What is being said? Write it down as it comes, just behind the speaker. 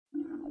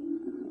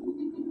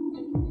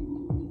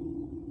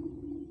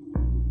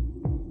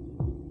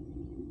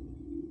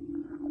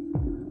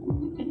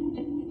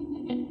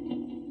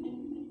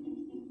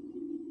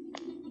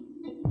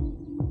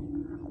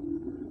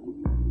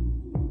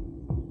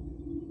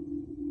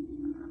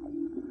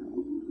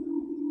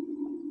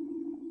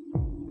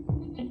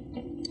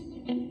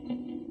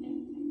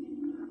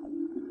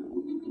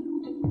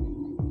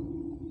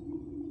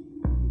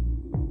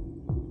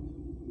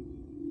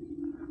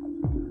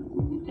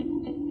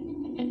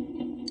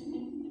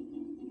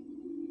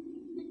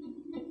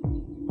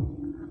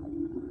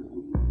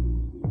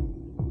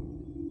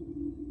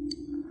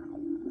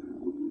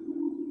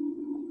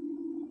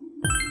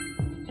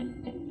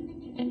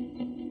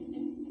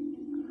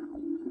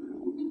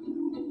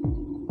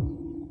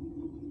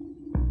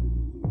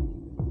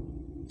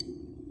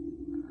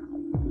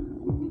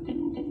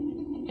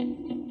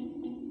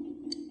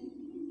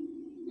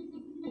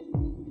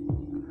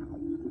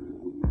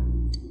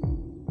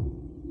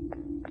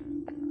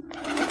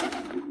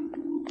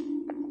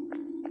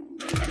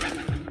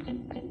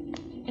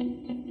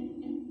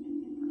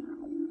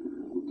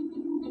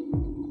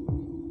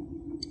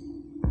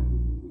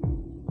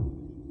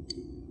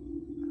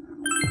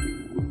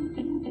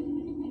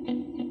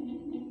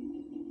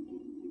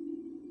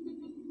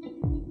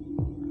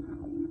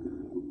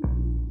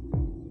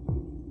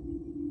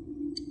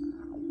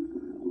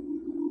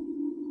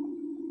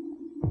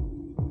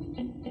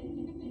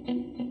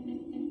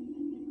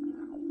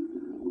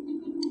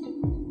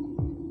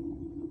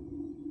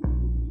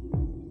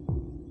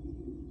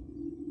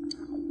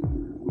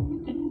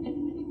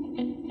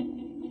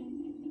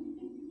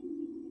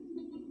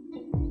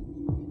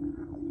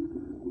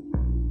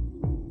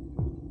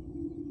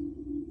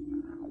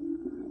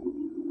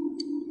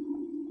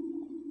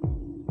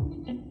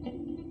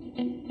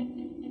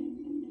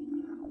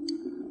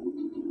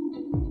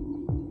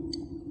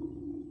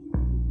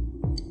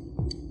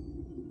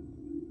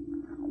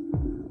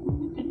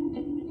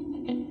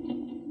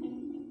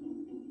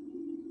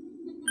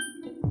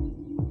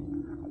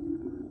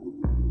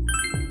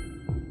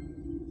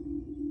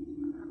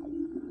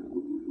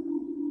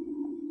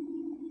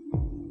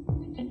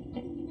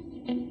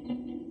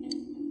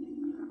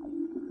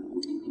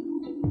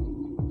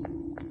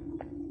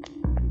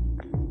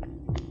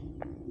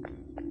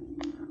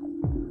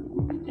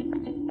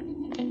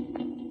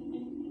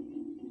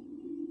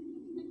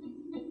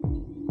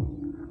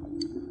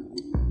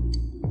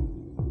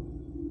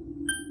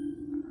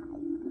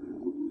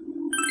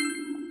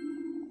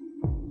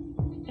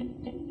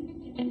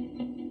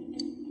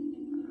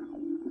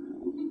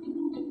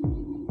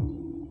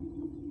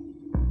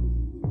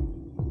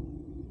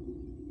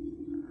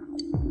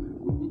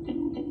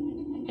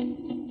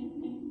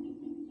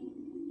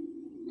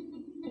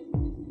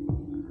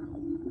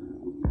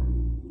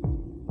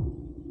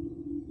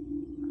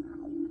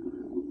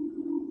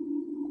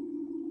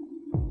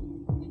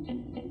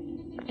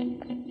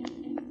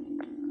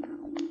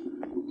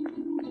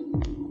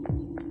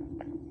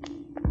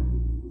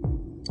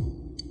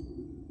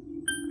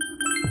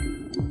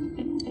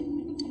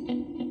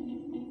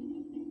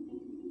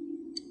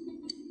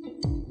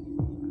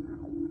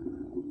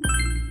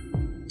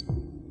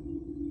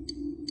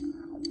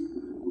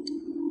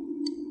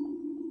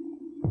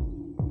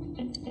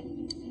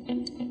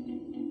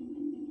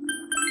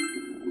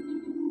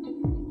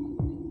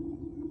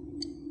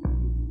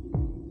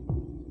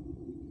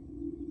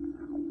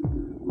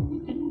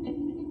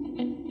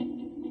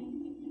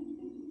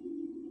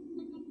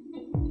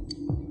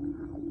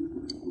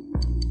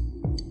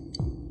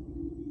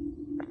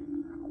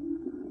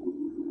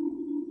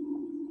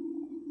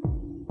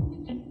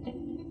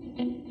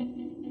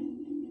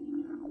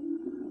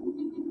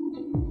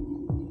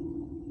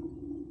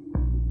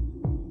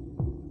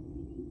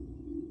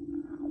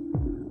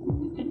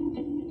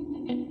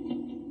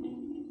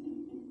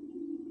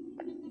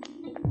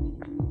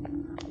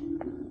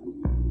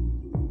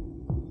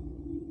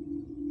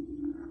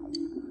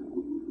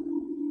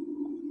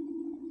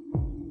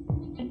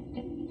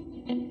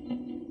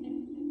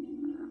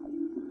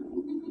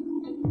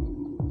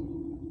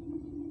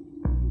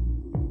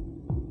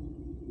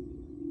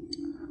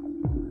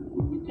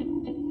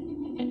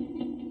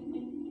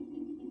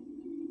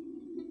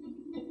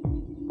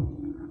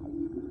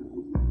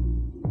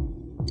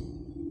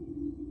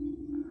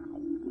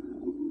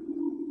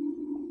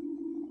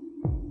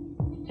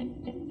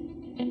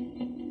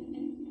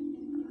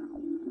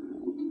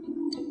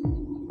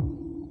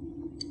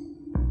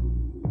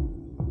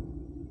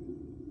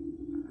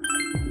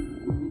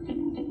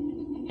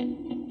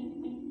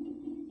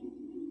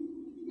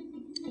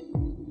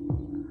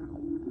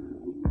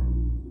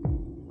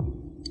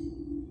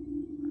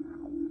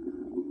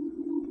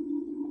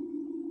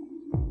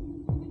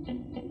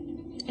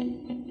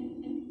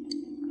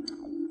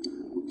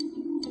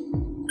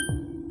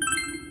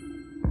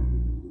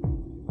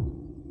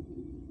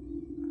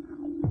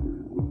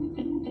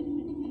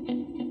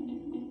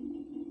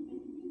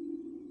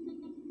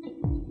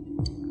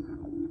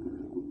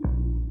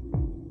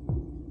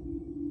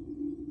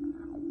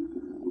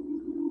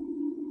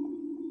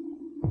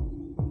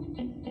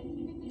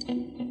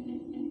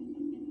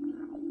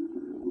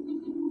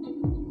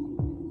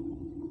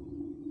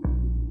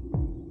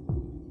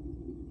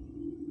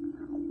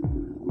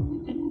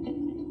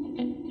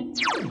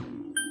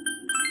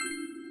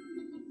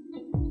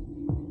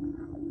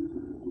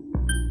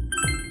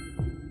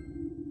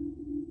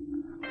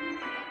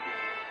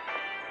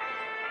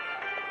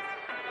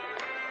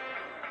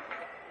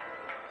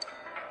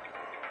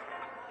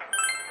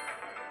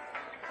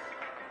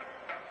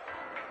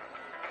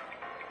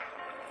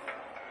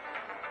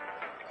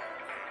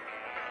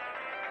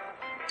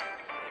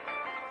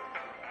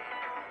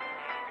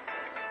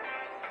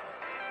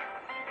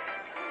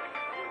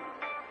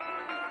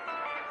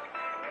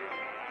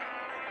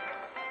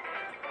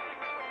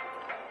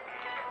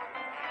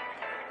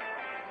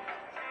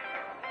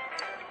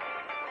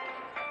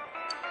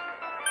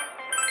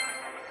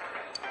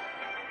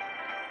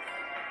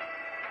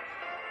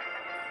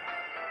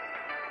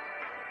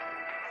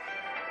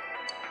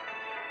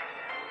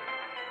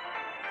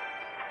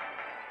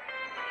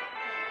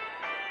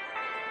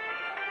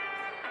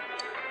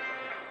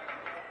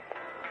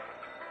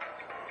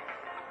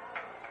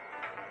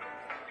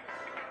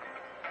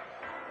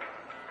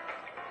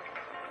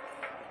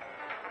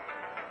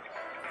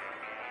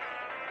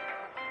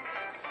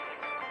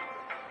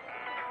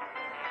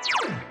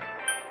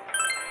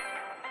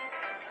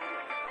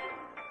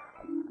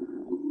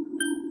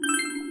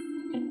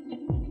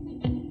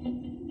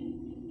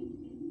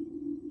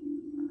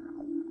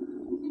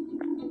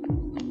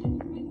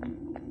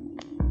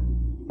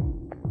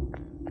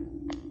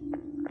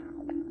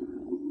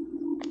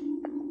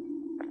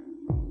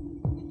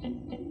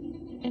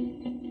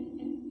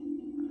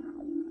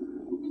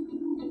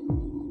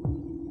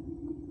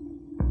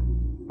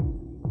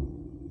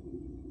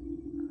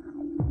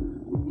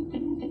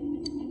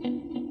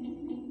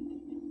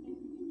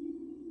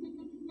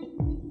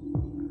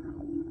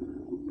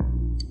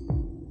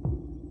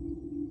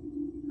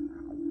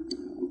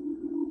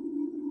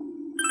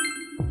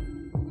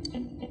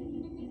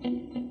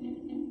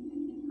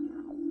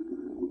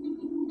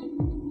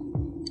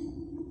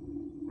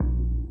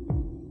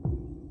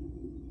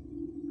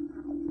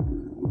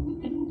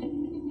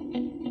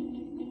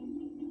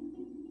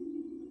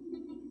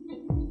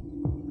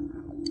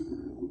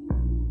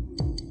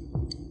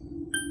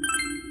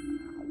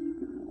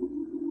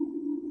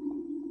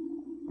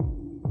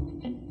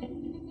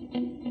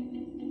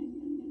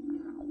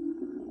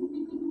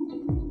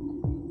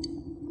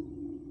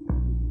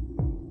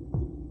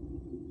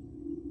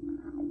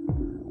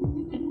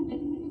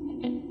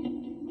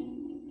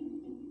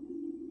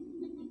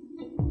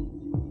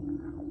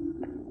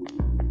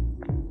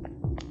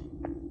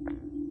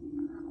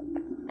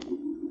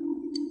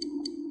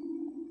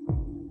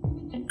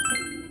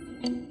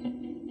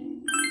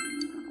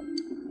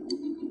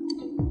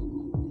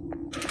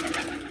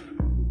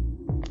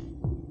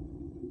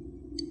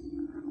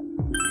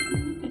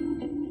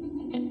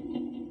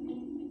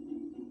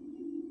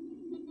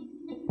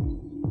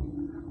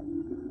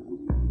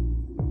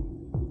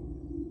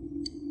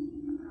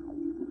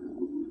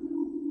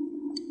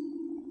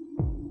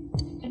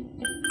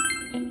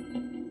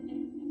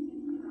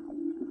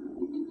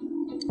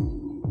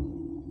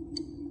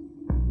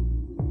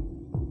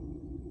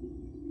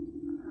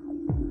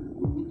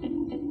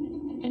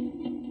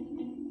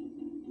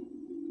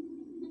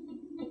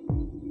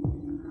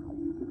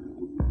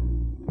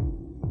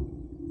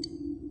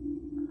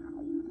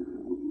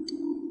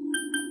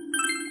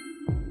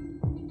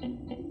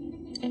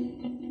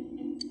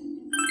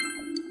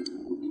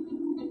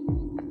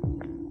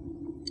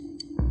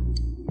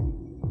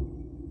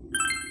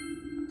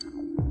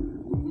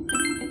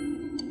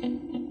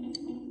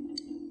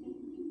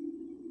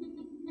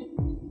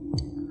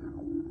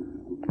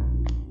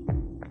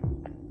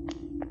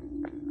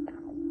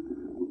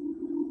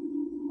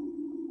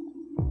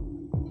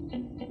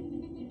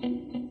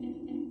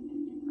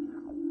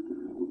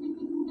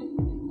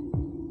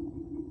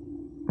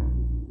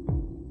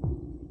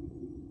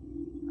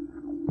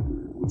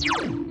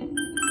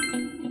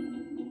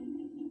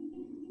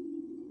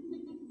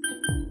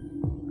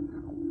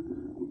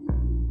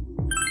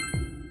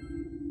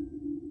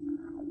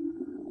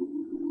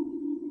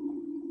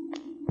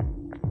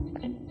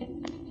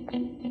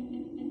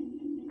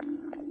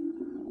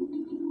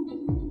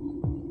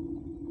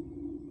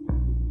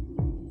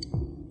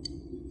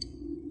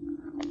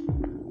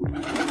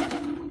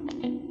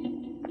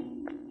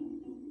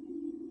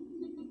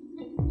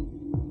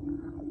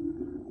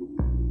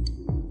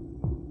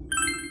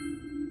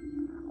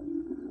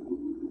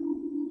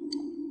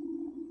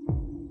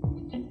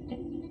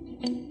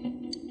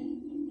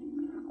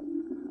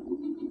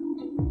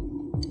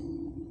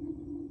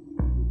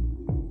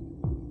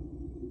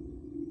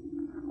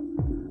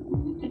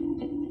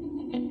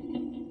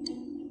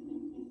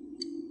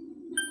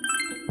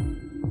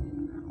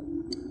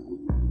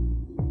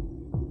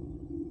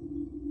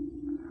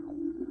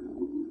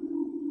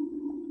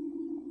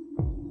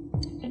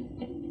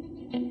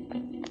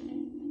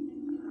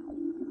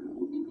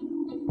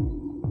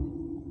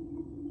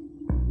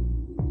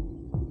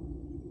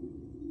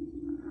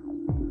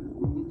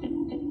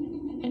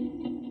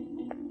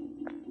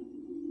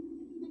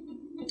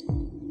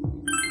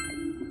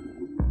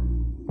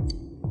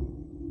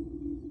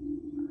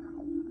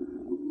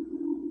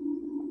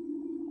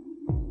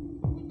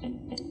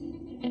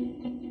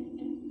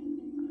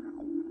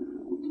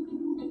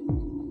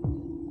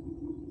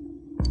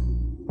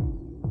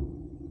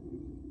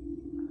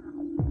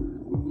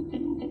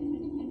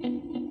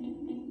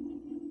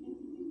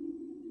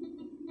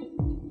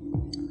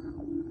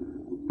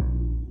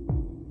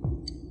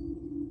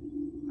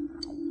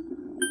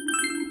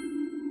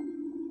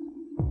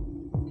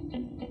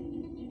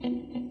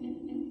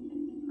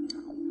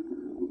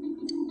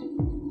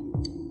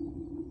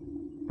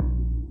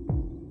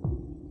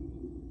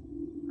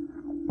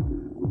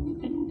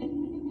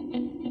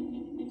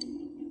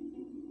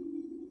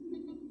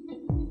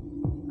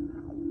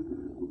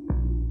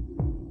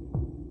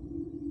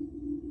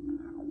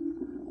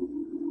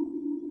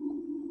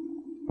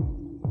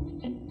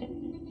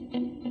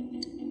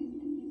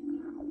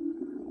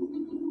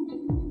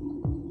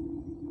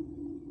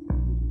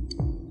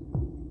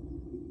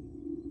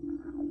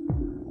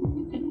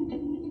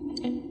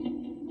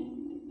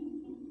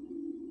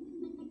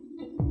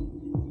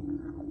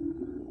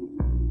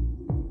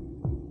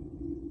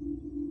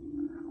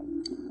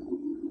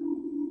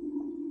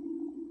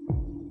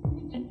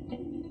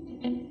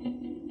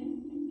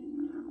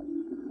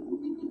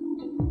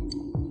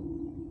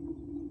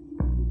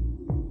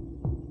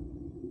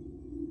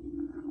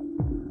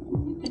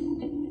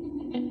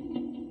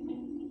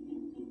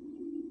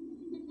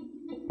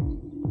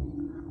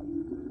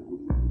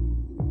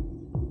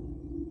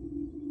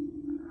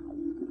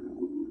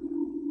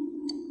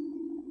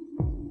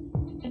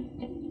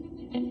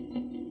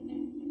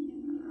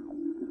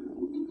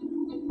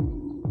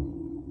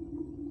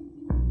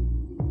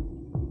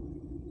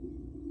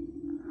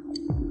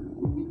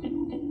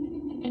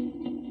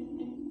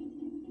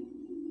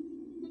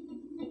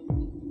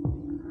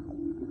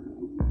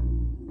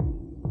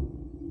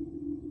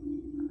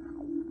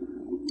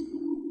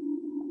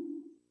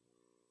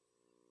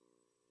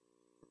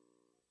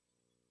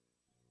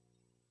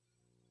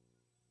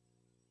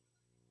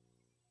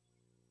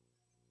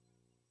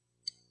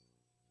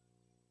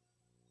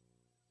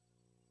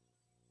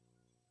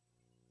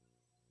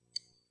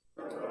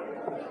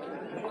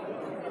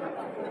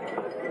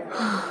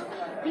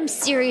I'm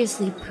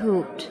seriously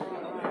pooped.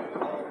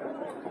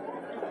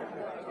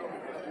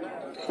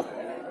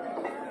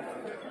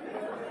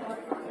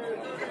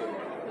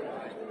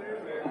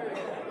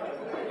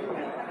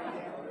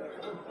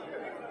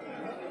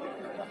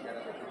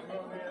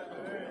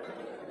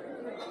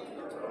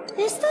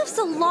 This stuff's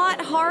a lot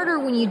harder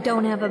when you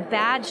don't have a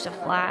badge to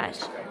flash.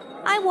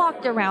 I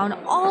walked around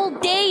all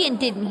day and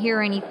didn't hear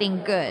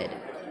anything good.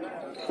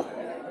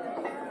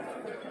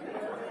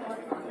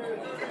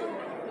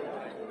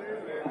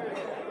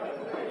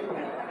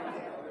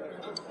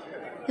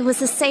 It was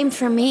the same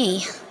for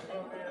me.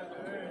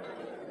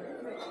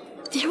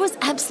 There was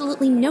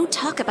absolutely no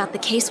talk about the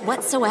case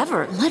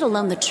whatsoever, let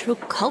alone the true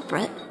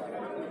culprit.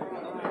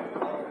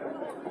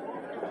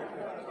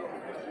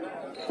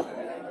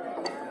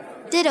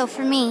 Ditto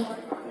for me.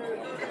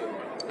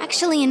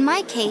 Actually, in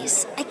my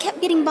case, I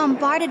kept getting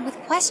bombarded with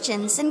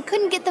questions and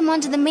couldn't get them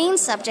onto the main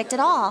subject at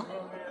all.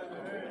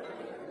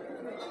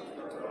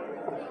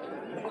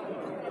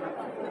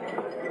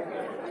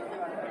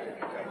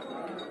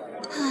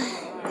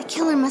 The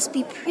killer must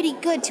be pretty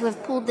good to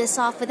have pulled this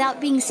off without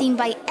being seen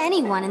by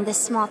anyone in this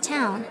small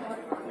town.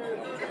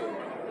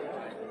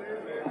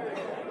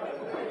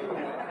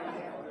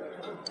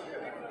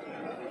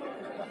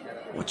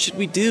 What should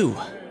we do?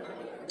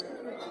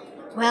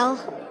 Well,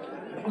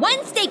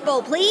 one steak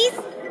bowl, please!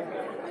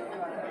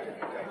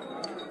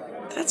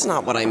 That's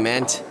not what I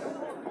meant.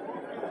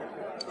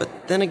 But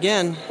then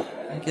again,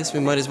 I guess we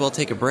might as well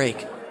take a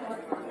break.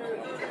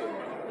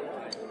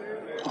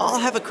 I'll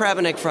have a crab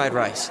and egg fried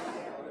rice.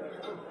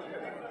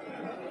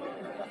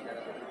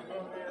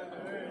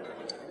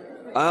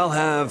 I'll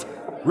have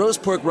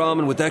roast pork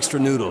ramen with extra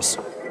noodles.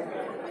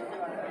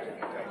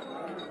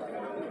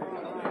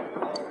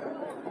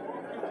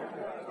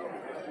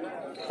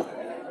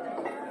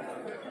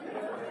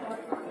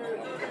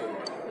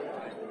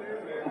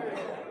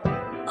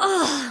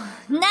 Oh,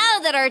 now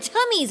that our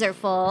tummies are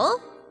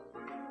full,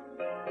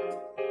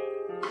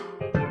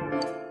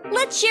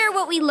 let's share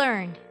what we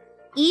learned,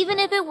 even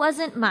if it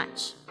wasn't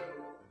much.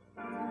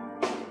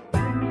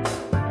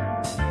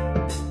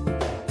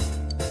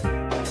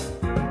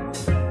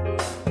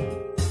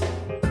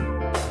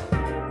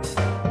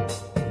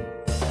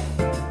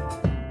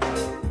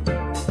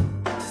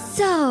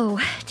 So,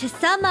 to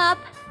sum up,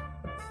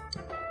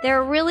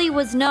 there really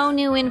was no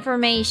new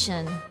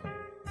information.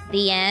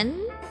 The end?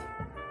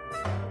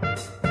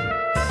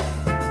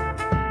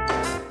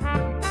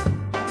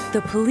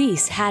 The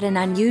police had an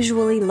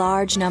unusually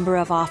large number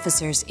of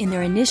officers in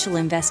their initial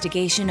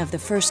investigation of the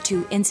first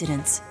two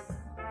incidents.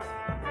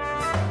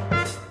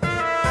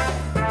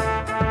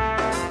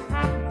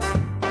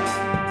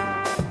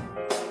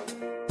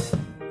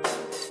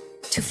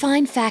 To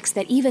find facts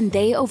that even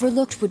they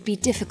overlooked would be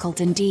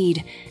difficult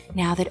indeed,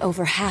 now that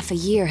over half a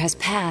year has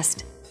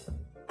passed.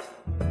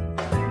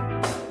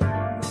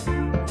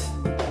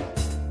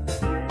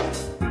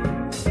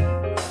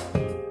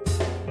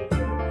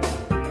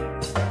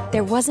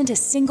 There wasn't a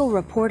single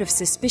report of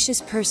suspicious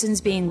persons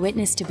being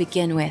witnessed to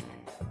begin with.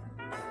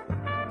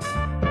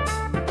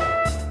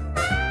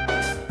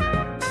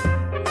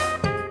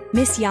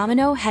 Miss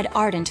Yamano had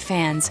ardent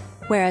fans,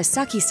 whereas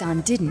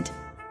Saki-san didn't,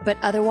 but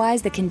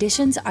otherwise the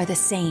conditions are the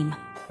same.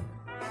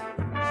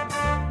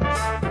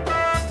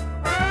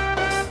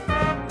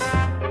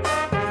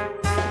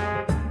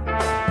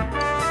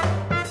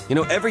 You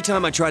know, every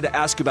time I tried to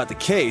ask about the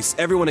case,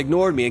 everyone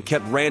ignored me and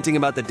kept ranting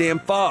about the damn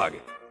fog.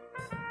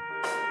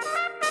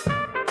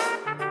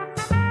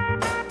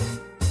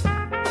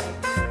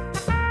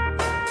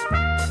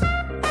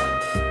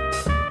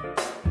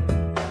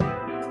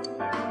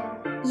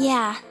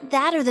 Yeah,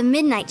 that or the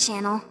Midnight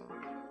Channel.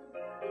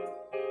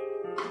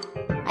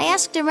 I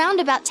asked around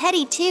about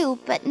Teddy too,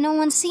 but no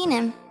one's seen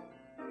him.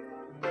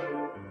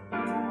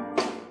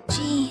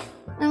 Gee,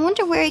 I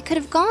wonder where he could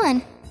have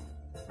gone.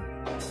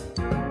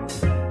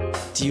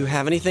 Do you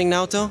have anything,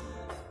 Naoto?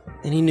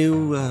 Any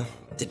new,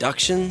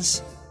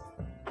 deductions?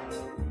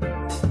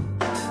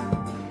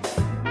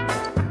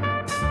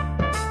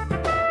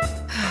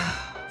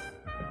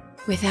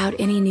 Without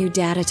any new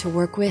data to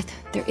work with,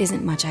 there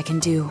isn't much I can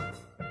do.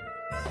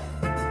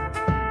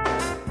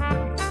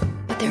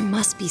 But there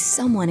must be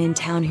someone in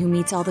town who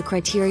meets all the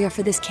criteria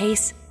for this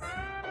case.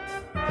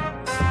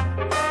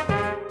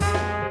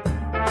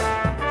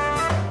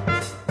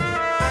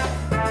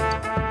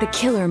 The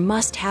killer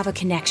must have a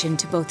connection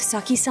to both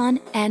Saki-san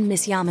and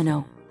Miss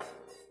Yamano,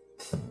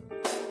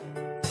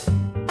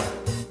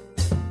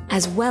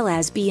 as well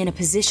as be in a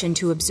position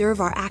to observe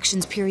our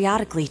actions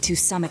periodically to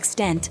some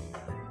extent.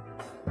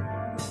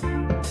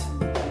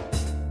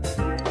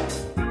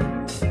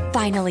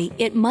 Finally,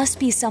 it must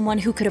be someone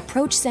who could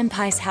approach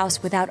Senpai's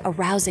house without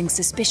arousing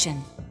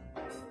suspicion.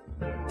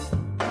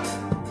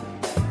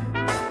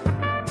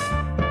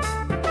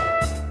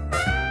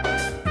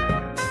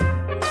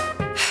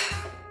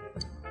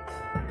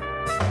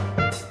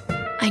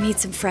 I need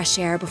some fresh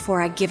air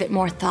before I give it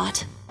more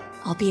thought.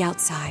 I'll be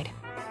outside.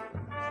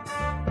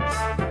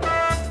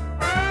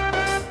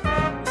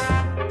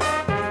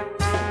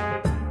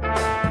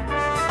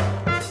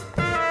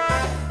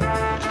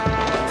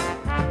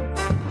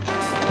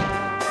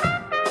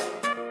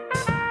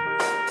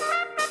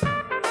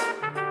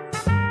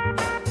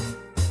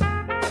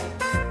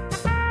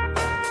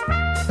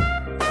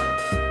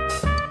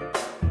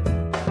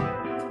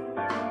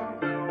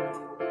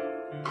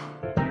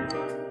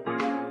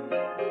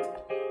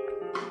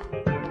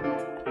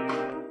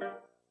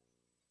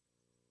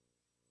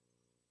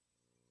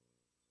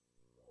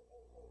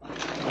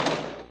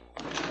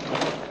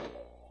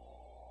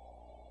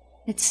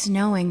 It's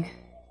snowing.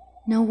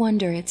 No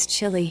wonder it's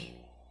chilly.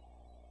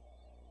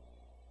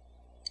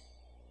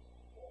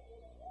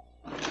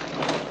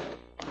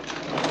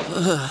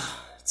 Ugh,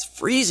 it's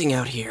freezing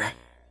out here.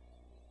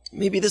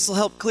 Maybe this'll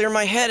help clear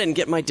my head and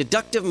get my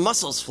deductive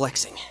muscles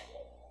flexing.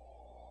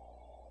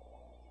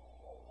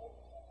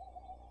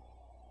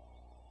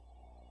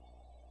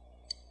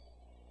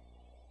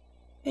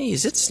 Hey,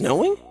 is it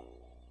snowing?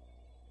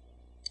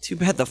 Too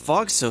bad the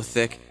fog's so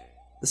thick.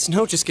 The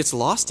snow just gets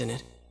lost in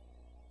it.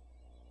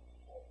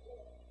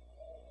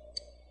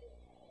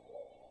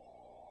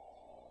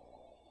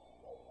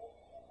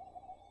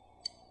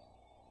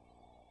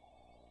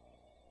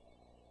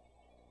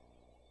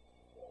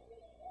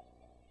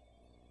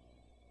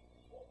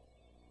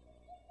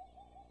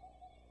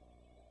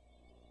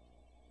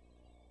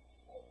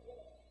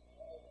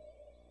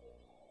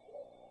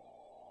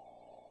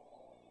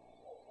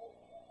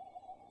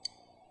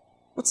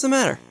 What's the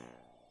matter?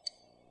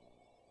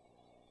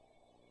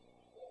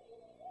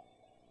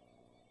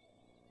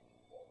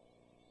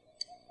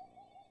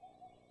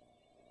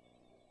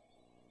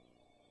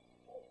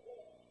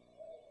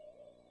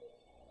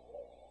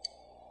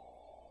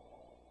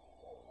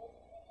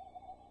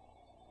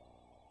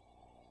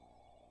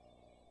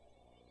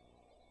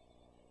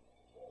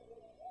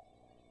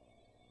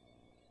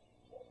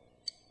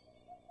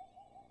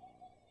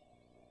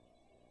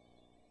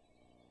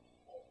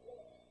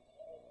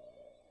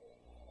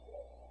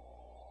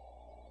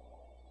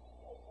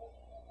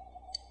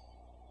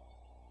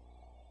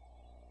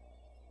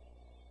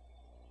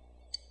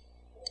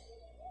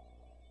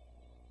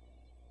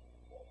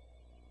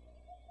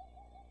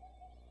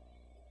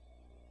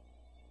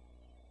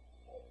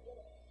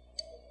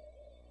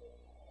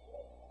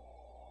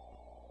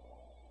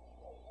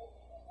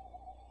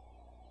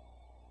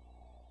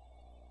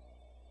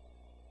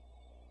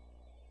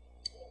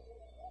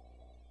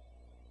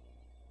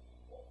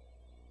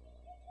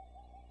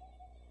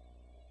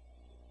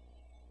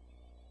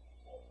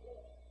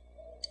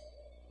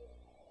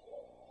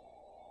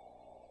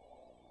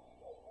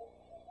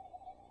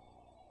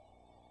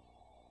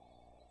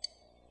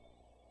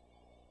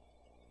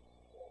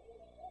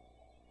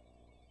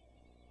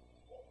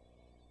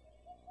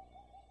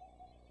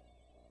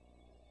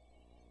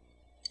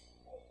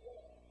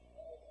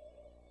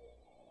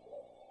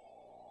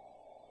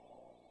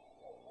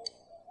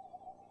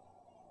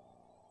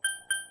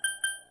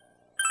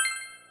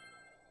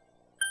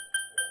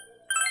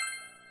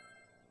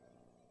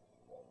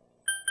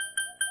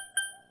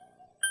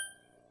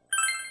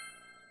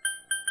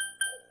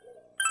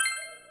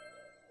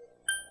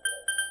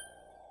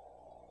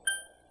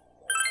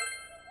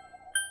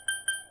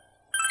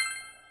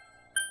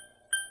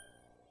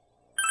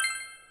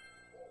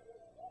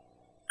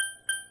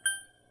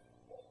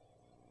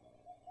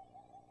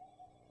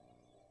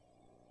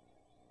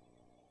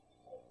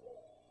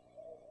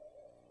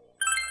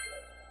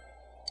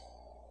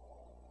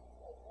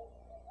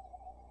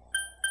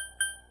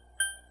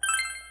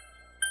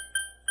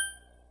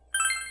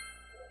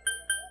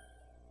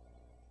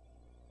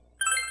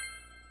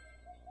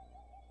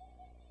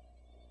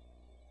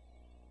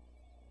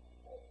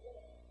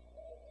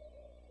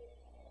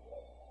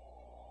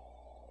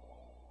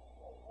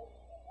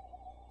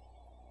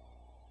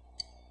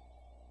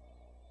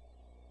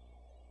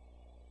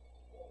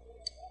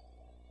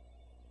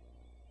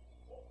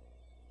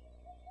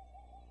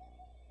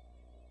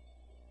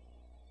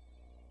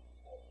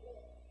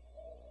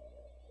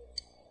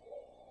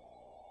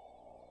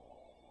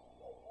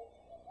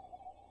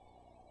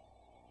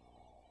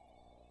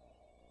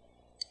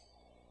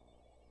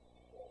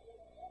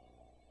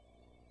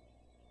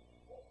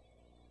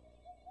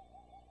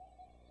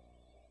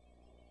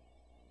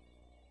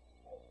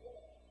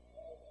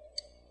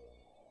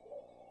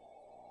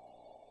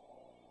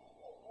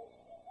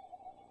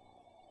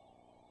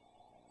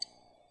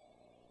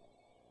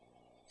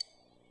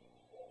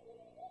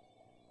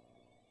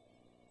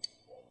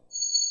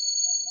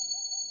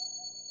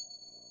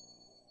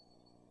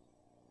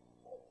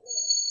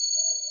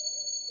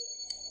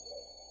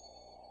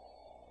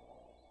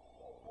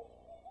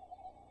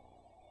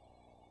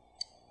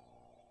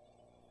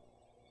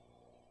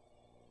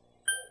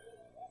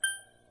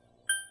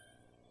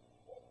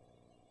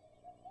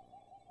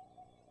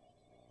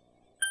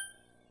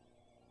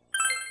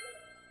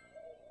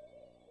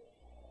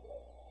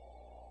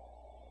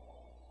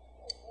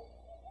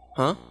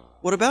 Huh?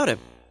 What about him?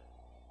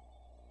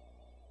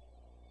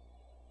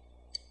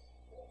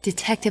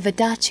 Detective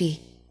Adachi.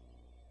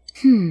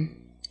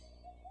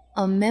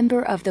 A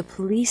member of the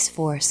police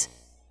force.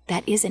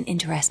 That is an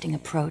interesting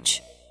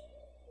approach.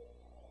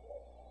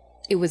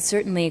 It would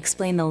certainly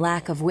explain the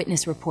lack of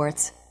witness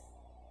reports.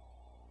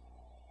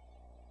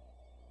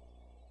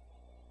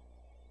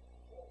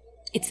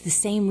 It's the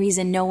same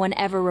reason no one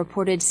ever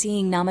reported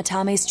seeing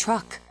Namatame's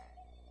truck.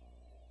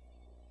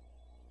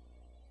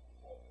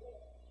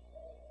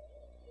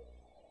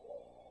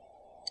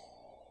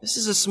 This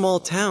is a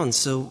small town,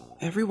 so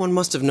everyone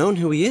must have known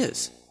who he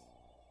is.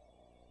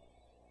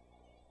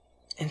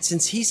 And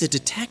since he's a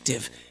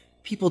detective,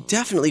 people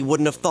definitely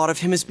wouldn't have thought of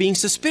him as being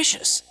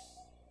suspicious.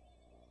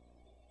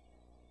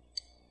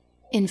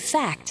 In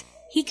fact,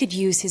 he could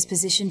use his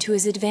position to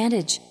his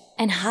advantage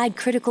and hide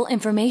critical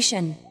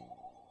information.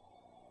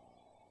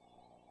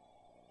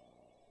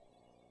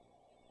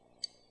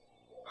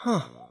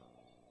 Huh.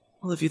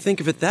 Well, if you think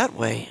of it that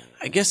way,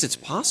 I guess it's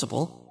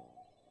possible.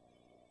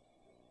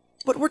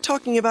 But we're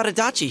talking about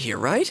Adachi here,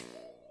 right?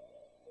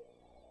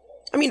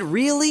 I mean,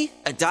 really?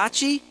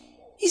 Adachi?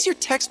 He's your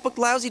textbook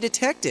lousy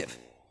detective.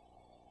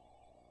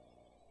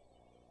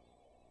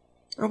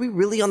 Are we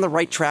really on the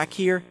right track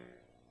here?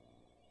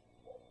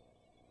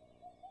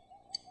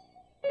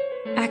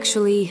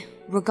 Actually,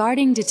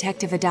 regarding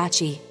Detective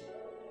Adachi,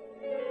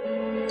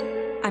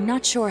 I'm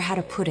not sure how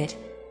to put it,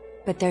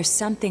 but there's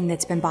something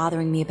that's been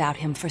bothering me about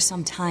him for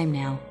some time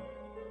now.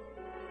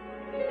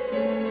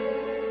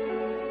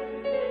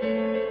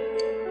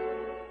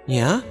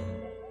 Yeah?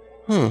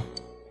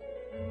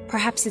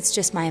 Perhaps it's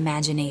just my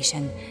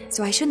imagination,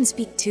 so I shouldn't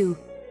speak too...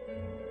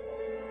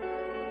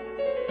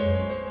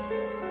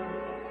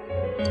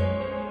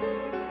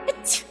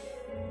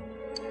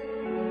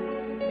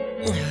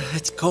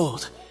 It's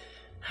cold.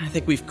 I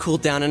think we've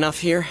cooled down enough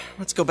here.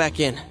 Let's go back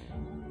in.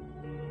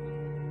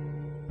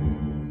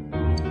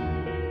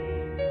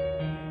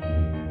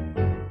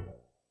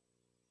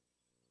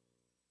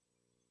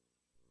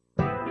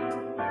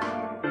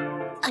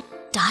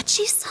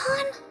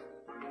 Adachi-san?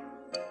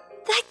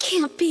 That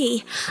can't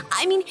be.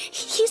 I mean,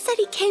 he said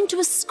he came to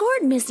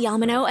escort Miss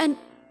Yamano and...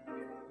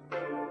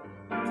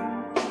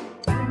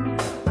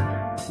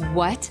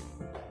 What?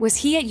 Was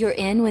he at your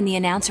inn when the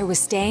announcer was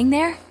staying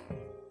there?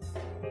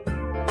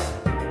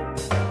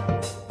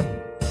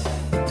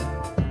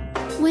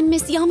 When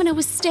Miss Yamano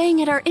was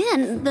staying at our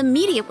inn, the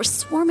media were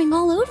swarming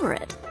all over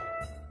it.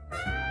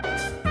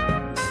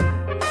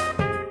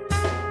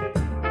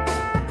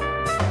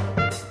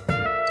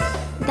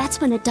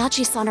 That's when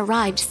Adachi-san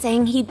arrived,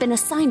 saying he'd been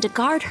assigned to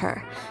guard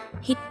her.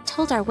 He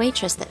told our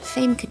waitress that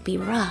fame could be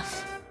rough.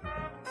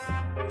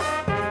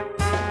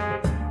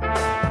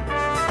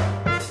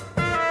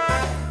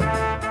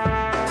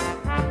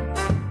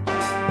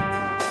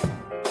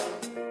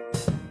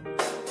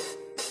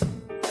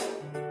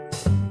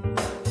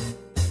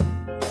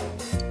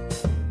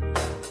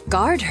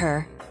 Guard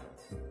her?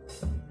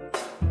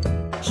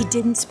 He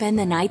didn't spend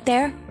the night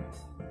there?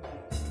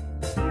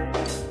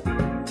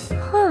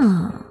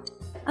 Huh.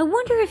 I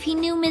wonder if he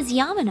knew Ms.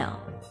 Yamano.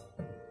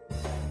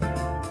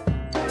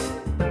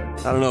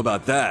 I don't know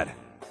about that,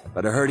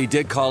 but I heard he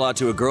did call out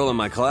to a girl in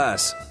my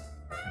class.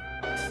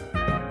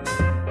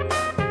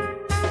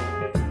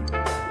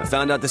 I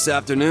found out this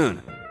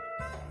afternoon.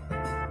 But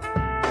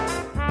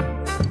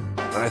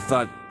I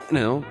thought,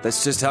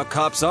 that's just how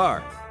cops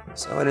are.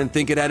 So I didn't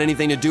think it had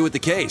anything to do with the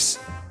case.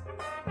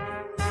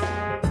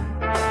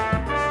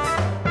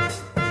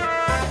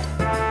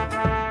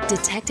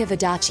 Detective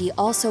Adachi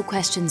also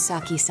questioned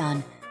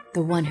Saki-san,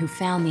 the one who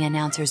found the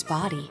announcer's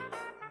body,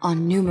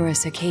 on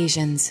numerous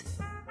occasions.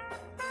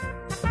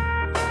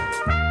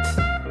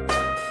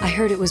 I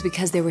heard it was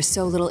because there was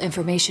so little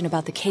information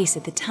about the case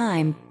at the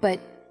time, but...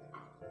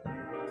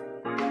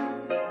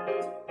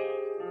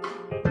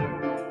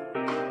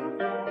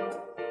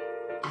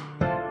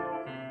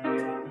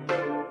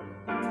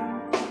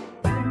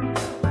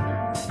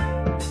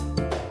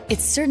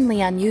 It's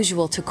certainly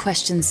unusual to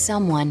question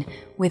someone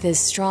with as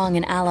strong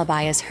an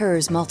alibi as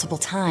hers multiple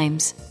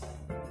times.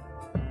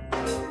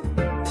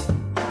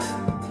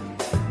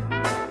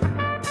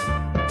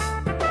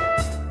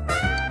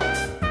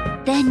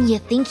 Then you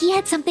think he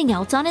had something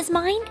else on his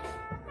mind?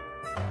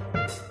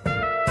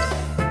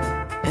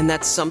 And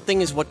that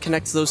something is what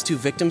connects those two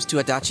victims to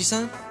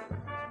Adachi-san?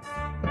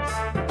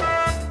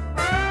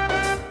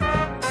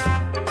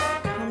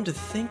 Come to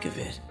think of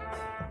it,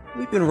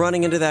 we've been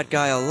running into that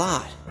guy a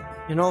lot,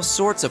 in all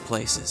sorts of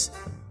places.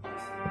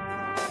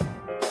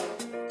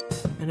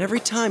 And every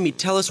time he'd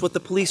tell us what the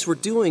police were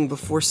doing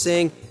before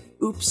saying,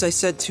 "Oops, I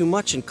said too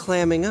much," and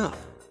clamming up.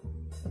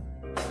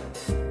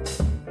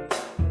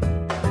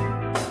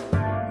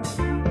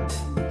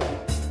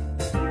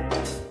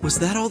 Was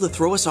that all to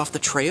throw us off the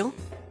trail?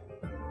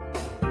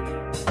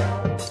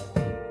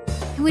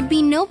 It would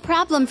be no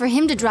problem for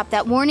him to drop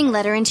that warning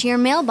letter into your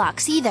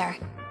mailbox either.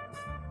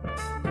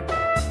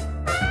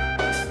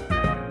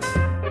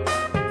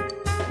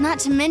 Not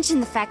to mention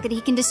the fact that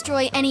he can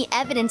destroy any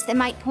evidence that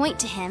might point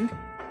to him.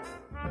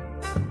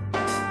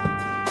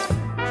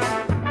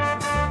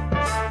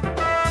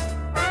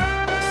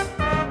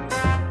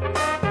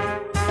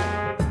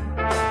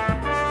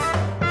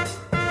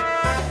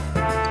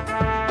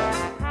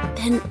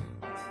 Then,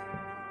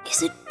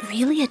 is it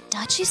really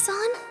Adachi-san?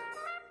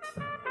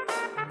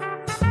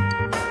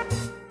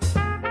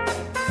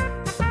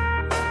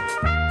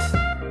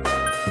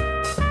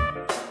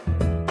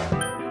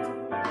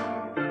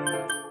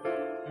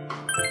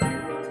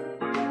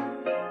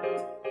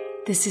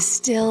 This is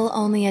still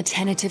only a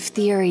tentative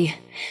theory.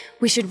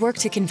 We should work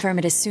to confirm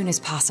it as soon as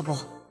possible.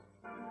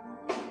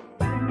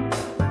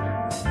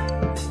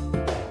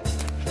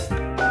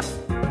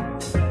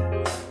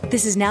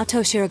 This is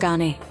Naoto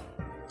Shirogane.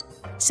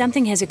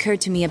 Something has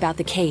occurred to me about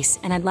the case,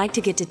 and I'd like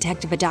to get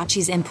Detective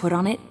Adachi's input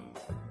on it.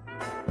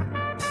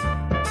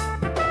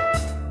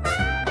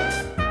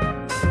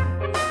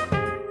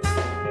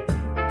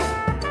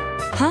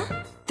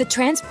 The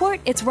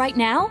transport? It's right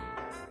now?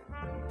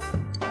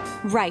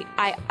 Right,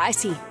 I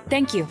see.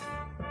 Thank you.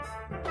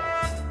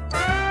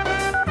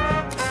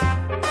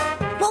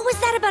 What was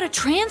that about a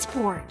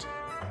transport?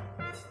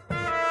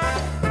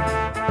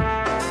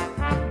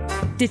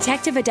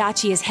 Detective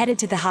Adachi is headed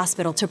to the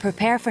hospital to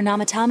prepare for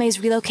Namatame's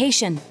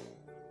relocation.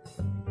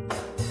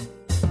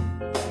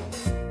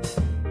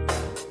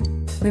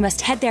 We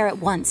must head there at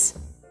once.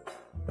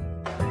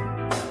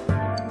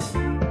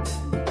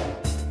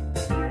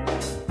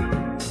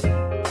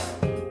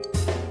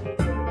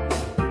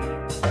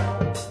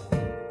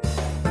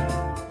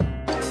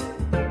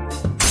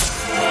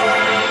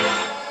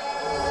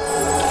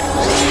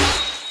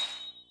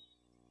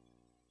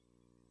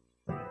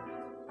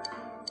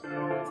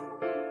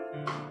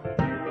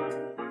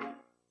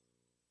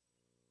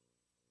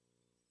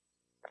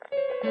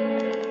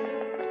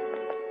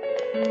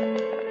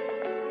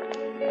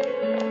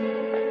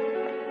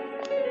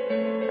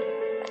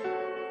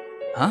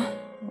 Huh?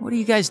 What are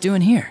you guys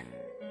doing here?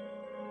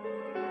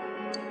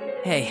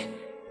 Hey,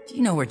 do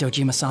you know where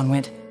Dojima-san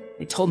went?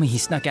 They told me he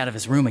snuck out of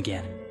his room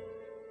again.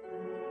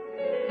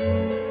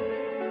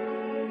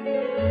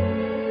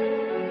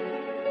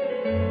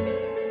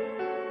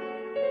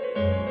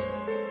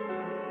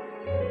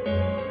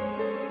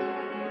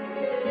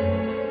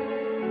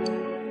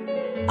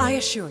 I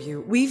assure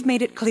you, we've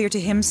made it clear to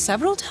him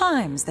several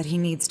times that he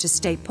needs to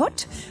stay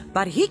put,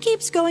 but he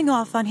keeps going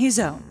off on his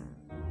own.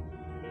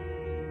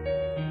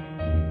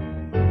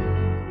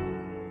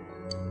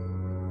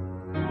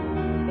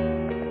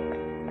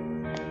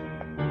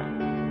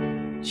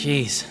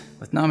 Jeez,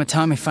 with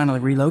Namatame finally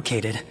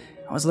relocated,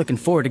 I was looking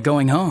forward to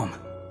going home.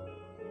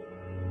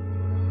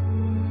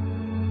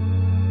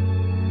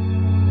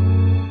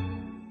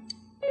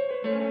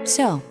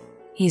 So,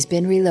 he's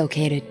been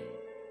relocated.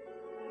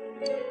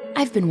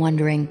 I've been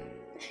wondering,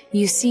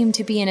 you seem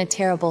to be in a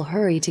terrible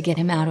hurry to get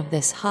him out of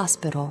this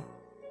hospital.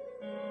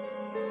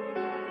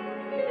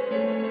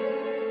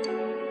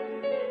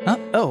 Huh?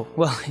 Oh,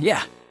 well,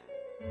 yeah.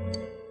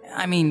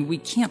 I mean, we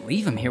can't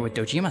leave him here with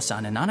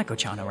Dojima-san and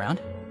Nanako-chan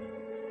around.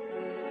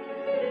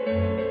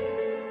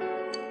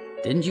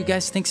 Didn't you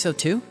guys think so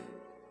too?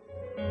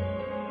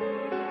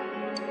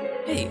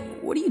 Hey,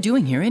 what are you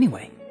doing here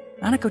anyway?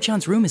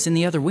 Nanako-chan's room is in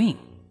the other wing.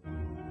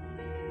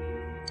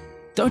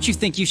 Don't you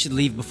think you should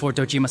leave before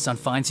Dojima-san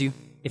finds you?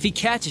 If he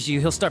catches you,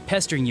 he'll start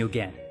pestering you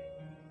again.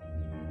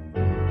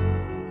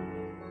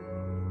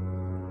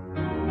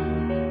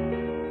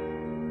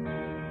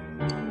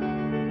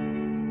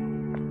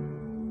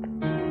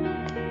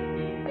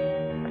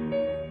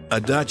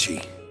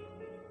 Adachi,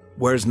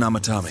 where's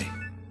Namatame?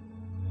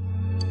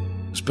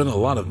 There's been a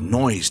lot of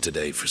noise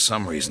today for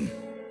some reason.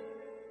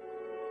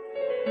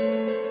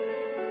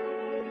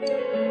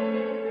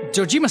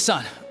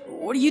 Dojima-san,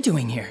 what are you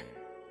doing here?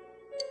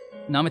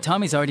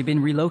 Namatame's already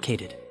been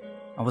relocated.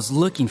 I was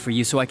looking for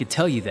you so I could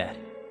tell you that.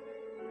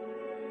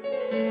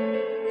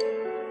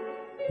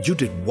 You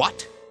did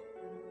what?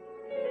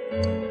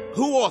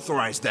 Who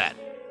authorized that?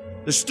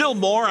 There's still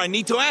more I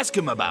need to ask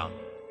him about.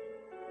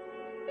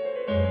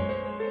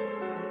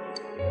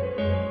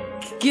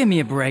 Give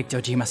me a break,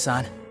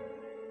 Dojima-san.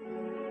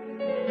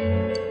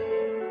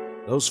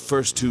 Those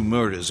first two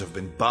murders have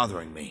been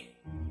bothering me.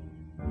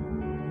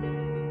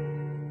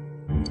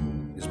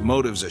 His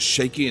motives are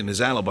shaky and his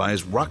alibi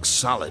is rock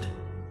solid.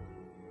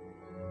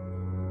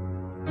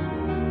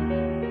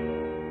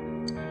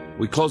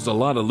 We closed a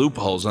lot of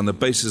loopholes on the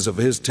basis of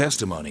his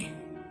testimony,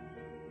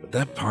 but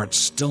that part's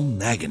still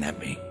nagging at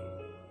me.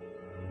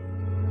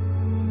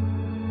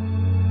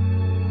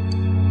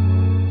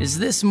 Is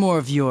this more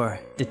of your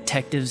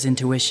detective's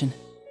intuition?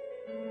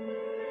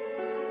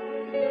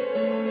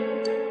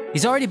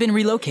 He's already been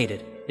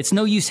relocated. It's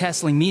no use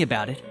hassling me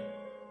about it.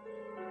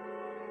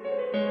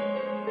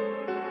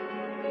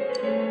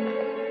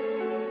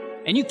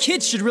 And you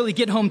kids should really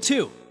get home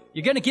too.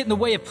 You're gonna get in the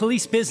way of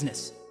police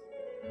business.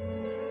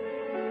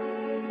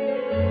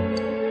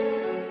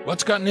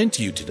 What's gotten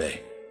into you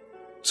today?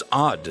 It's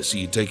odd to see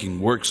you taking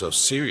work so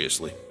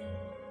seriously.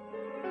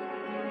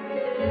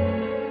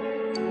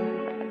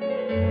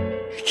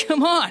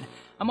 Come on!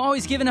 I'm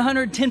always giving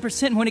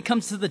 110% when it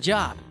comes to the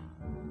job.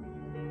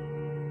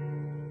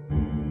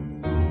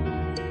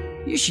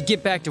 You should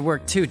get back to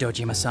work too,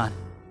 Dojima-san.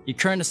 Your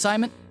current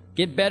assignment?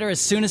 Get better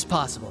as soon as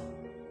possible.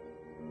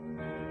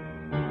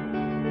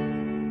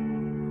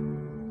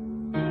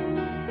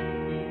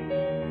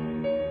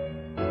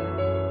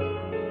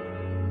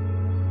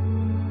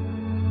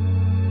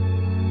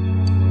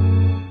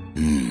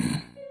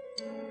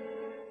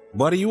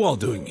 What are you all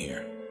doing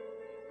here?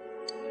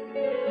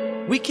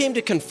 We came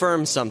to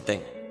confirm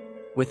something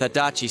with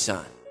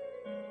Adachi-san.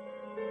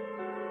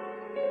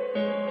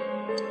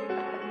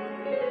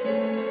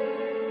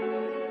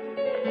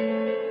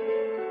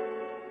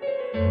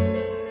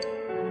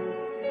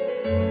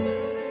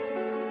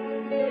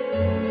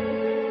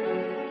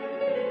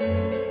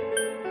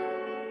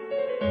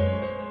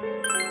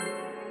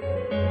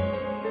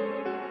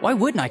 Why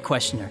wouldn't I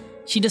question her?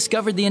 She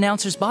discovered the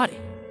announcer's body.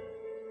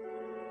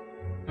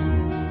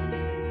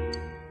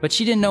 but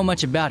she didn't know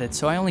much about it,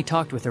 so I only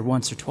talked with her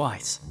once or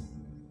twice.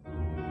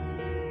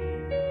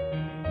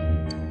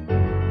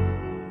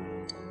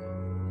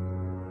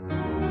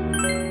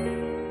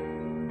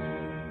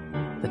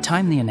 The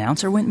time the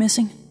announcer went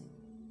missing?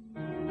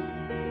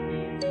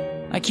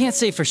 I can't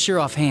say for sure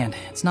offhand.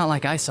 It's not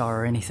like I saw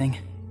her or anything.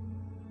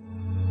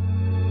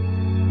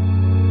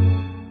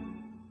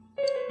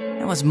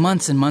 That was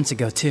months and months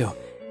ago, too.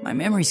 My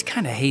memory's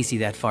kinda hazy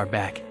that far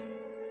back.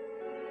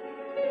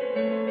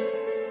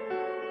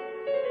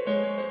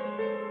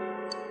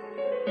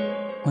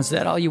 Was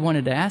that all you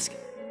wanted to ask?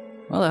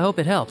 Well, I hope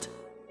it helped.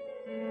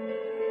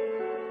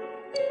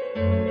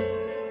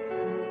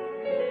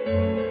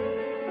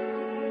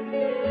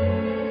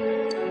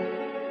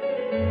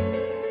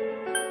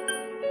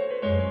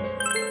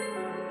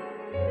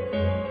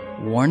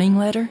 Warning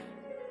letter?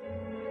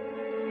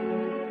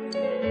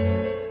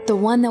 The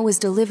one that was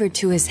delivered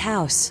to his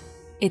house.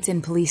 It's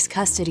in police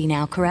custody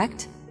now,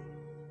 correct?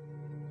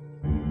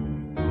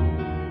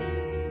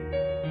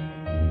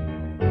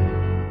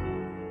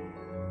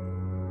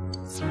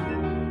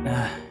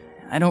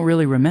 I don't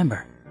really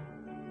remember.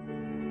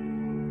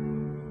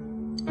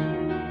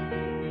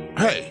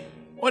 Hey,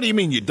 what do you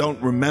mean you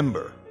don't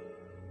remember?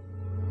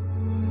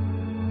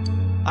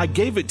 I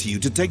gave it to you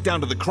to take down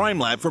to the crime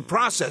lab for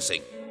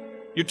processing.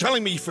 You're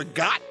telling me you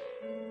forgot?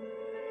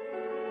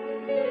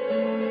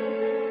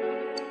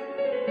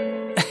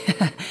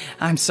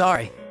 I'm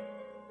sorry.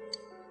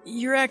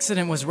 Your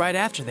accident was right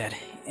after that,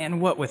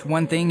 and what with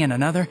one thing and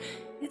another,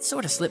 it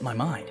sort of slipped my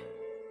mind.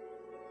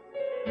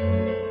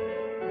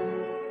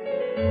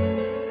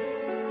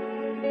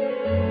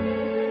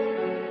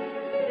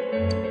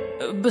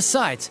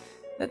 Besides,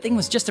 that thing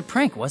was just a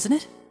prank, wasn't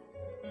it?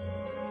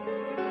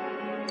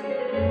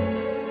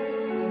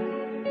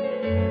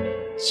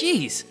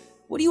 Jeez,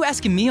 what are you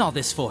asking me all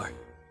this for?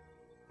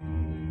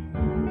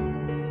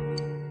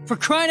 For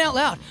crying out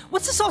loud,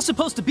 what's this all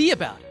supposed to be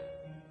about?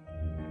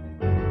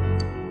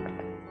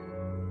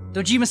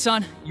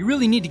 Dojima-san, you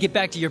really need to get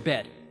back to your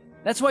bed.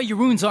 That's why your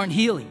wounds aren't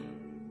healing.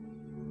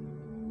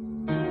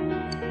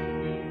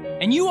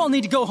 And you all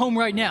need to go home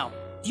right now.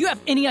 Do you have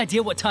any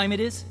idea what time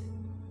it is?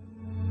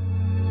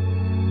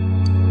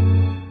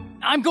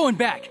 I'm going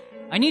back.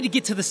 I need to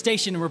get to the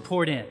station and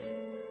report in.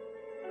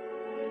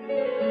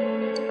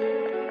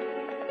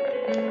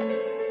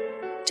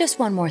 Just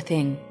one more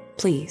thing,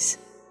 please.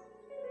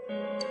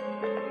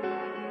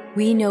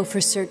 We know for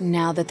certain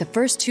now that the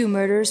first two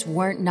murders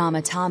weren't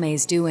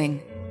Namatame's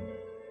doing.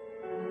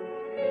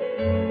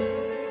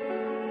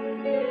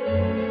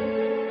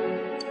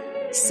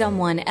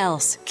 Someone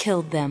else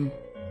killed them.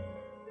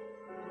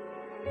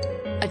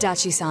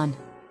 Adachi-san,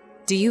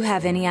 do you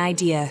have any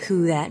idea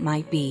who that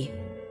might be?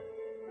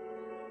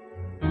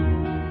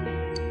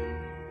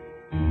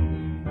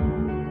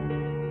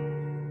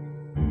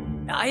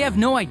 I have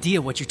no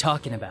idea what you're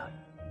talking about.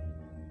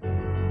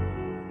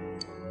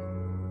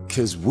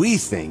 'Cause we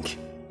think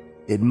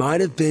it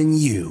might have been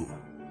you.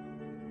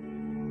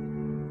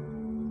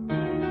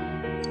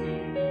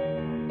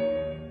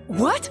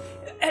 What?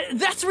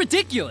 That's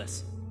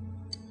ridiculous!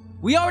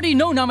 We already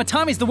know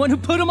Namatame's the one who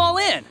put them all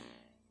in!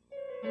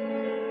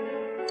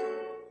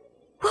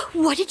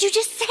 What did you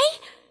just say?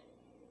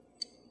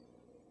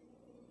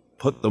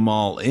 Put them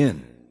all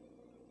in.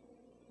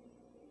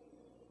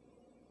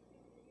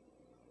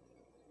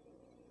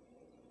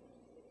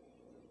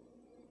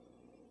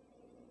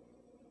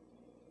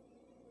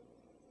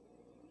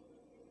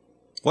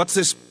 What's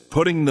this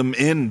putting them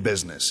in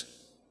business?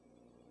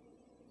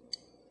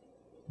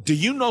 Do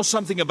you know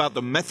something about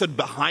the method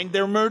behind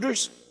their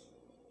murders?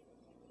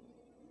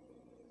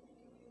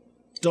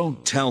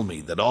 Don't tell me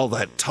that all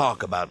that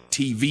talk about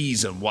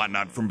TVs and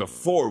whatnot from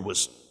before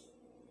was...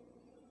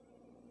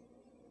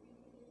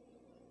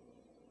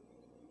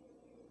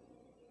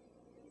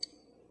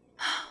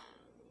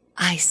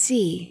 I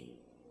see.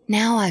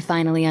 Now I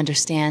finally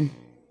understand.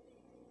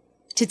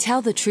 To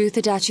tell the truth,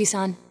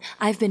 Adachi-san,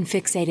 I've been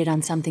fixated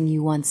on something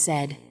you once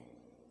said.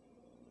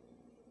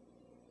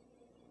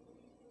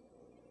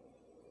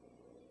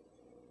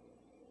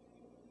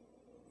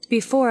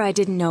 Before I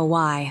didn't know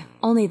why,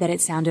 only that it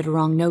sounded a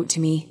wrong note to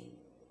me.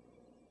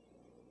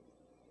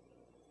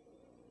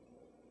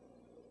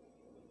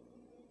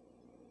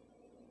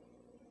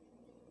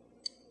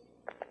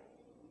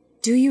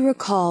 Do you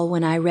recall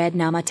when I read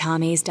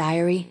Namatame's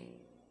diary?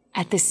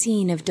 At the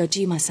scene of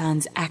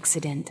Dojima-san's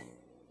accident.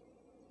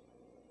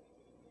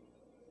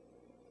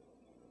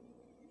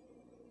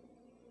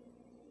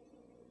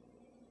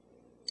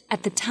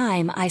 At the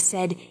time, I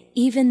said,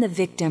 even the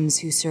victims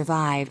who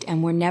survived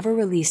and were never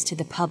released to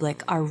the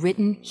public are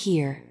written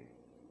here.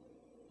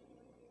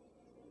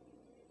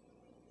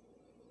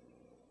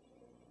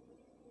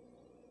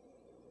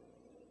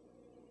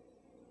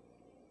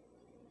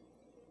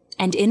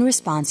 And in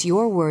response,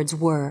 your words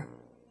were,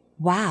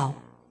 wow,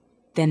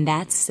 then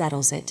that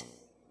settles it.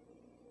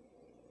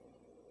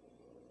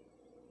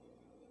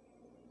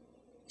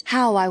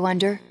 How, I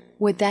wonder,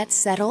 would that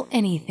settle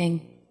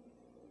anything?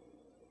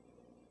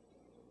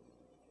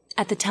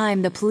 At the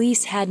time, the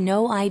police had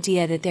no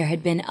idea that there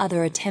had been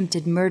other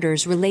attempted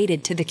murders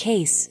related to the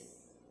case.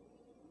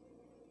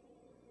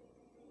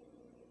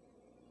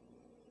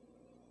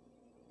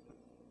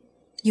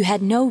 You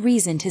had no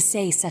reason to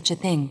say such a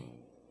thing.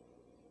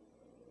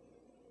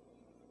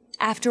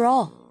 After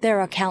all, there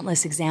are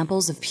countless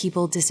examples of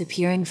people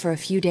disappearing for a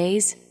few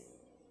days.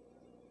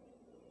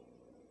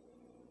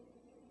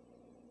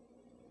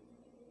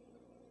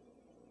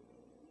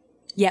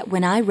 Yet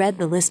when I read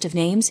the list of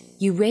names,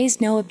 you raised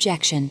no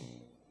objection.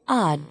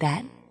 Odd,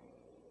 that.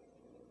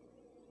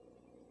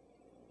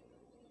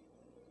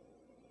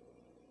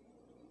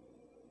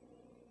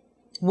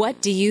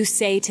 What do you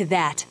say to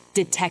that,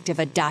 Detective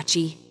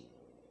Adachi?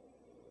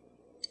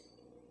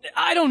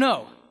 I don't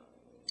know.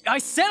 I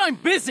said I'm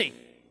busy!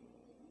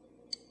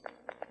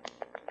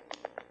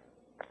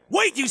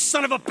 Wait, you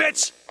son of a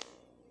bitch!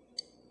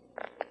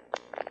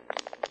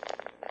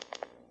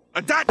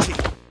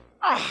 Adachi!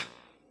 Ah!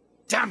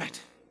 Damn it!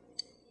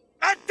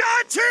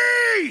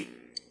 Adachi!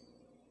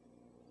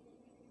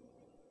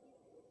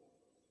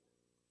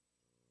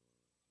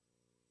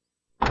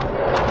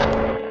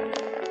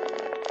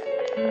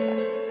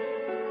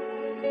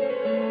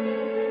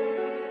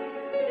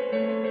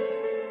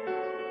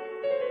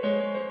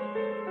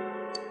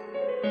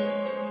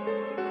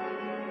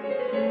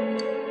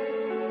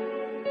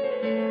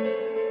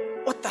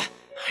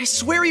 I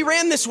swear he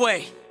ran this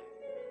way!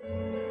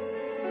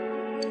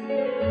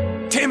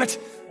 Damn it!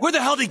 Where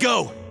the hell did he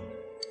go?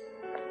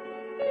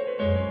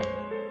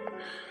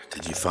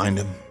 Did you find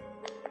him?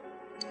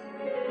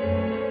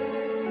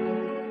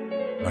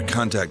 I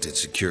contacted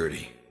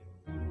security.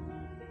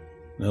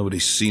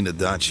 Nobody's seen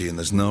Adachi, and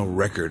there's no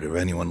record of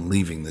anyone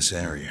leaving this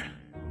area.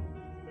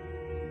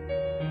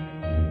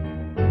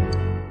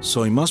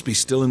 So he must be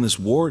still in this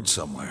ward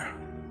somewhere.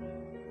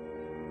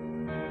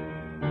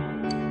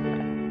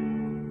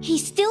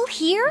 He's still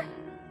here?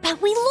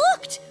 But we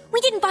looked!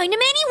 We didn't find him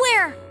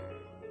anywhere!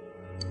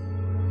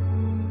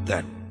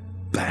 That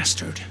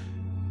bastard.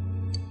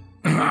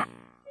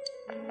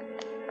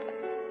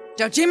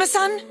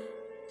 Dojima-san?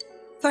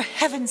 For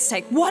heaven's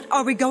sake, what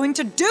are we going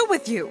to do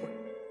with you?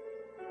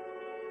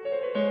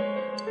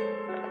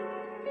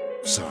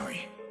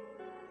 Sorry.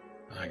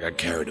 I got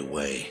carried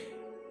away.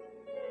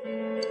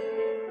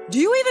 Do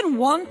you even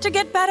want to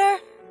get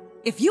better?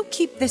 If you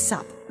keep this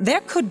up, there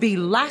could be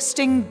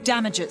lasting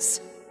damages.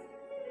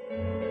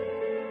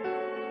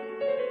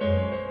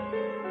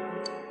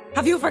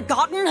 Have you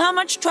forgotten how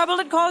much trouble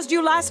it caused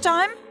you last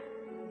time?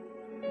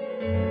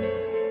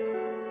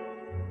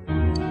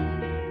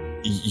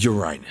 You're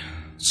right.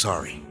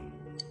 Sorry.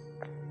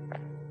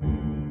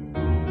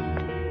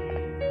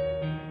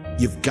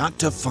 You've got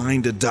to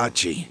find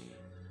Adachi.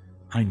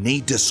 I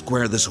need to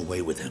square this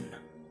away with him.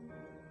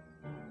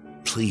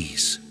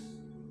 Please.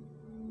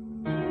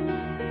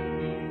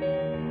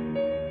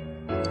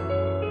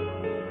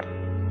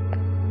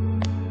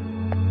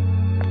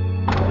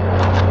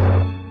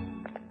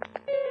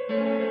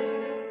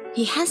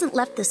 He hasn't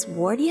left this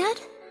ward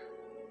yet?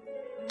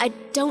 I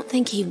don't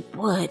think he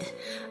would,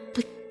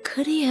 but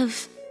could he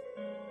have...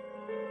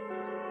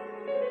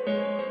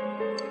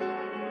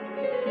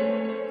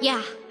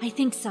 Yeah, I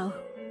think so.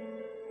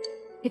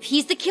 If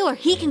he's the killer,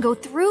 he can go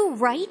through,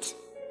 right?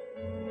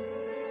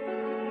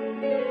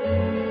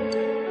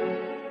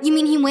 You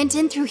mean he went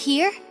in through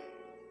here?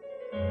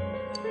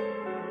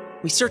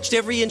 We searched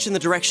every inch in the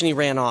direction he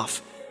ran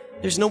off.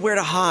 There's nowhere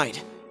to hide.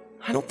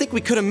 I don't think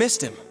we could have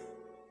missed him.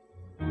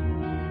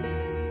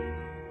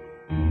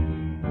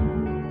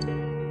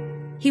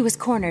 He was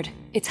cornered.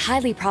 It's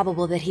highly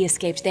probable that he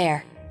escaped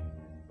there.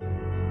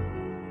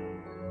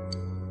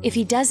 If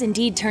he does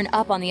indeed turn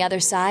up on the other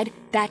side,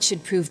 that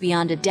should prove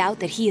beyond a doubt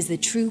that he is the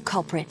true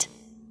culprit.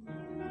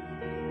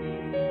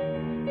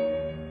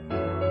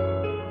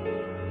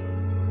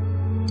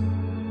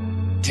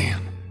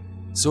 Damn.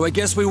 So I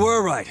guess we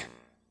were right.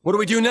 What do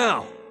we do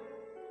now?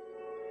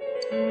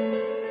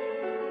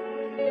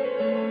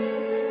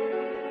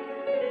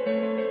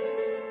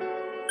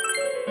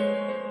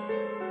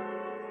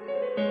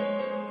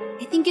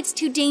 I think it's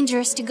too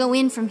dangerous to go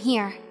in from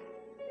here.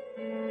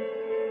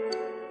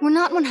 We're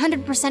not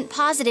 100%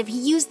 positive he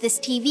used this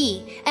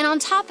TV, and on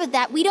top of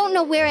that, we don't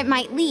know where it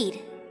might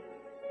lead.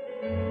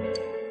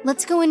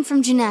 Let's go in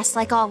from Jeunesse,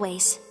 like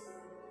always.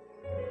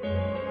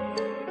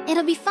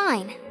 It'll be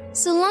fine.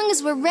 So long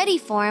as we're ready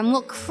for him,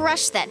 we'll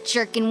crush that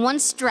jerk in one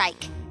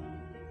strike.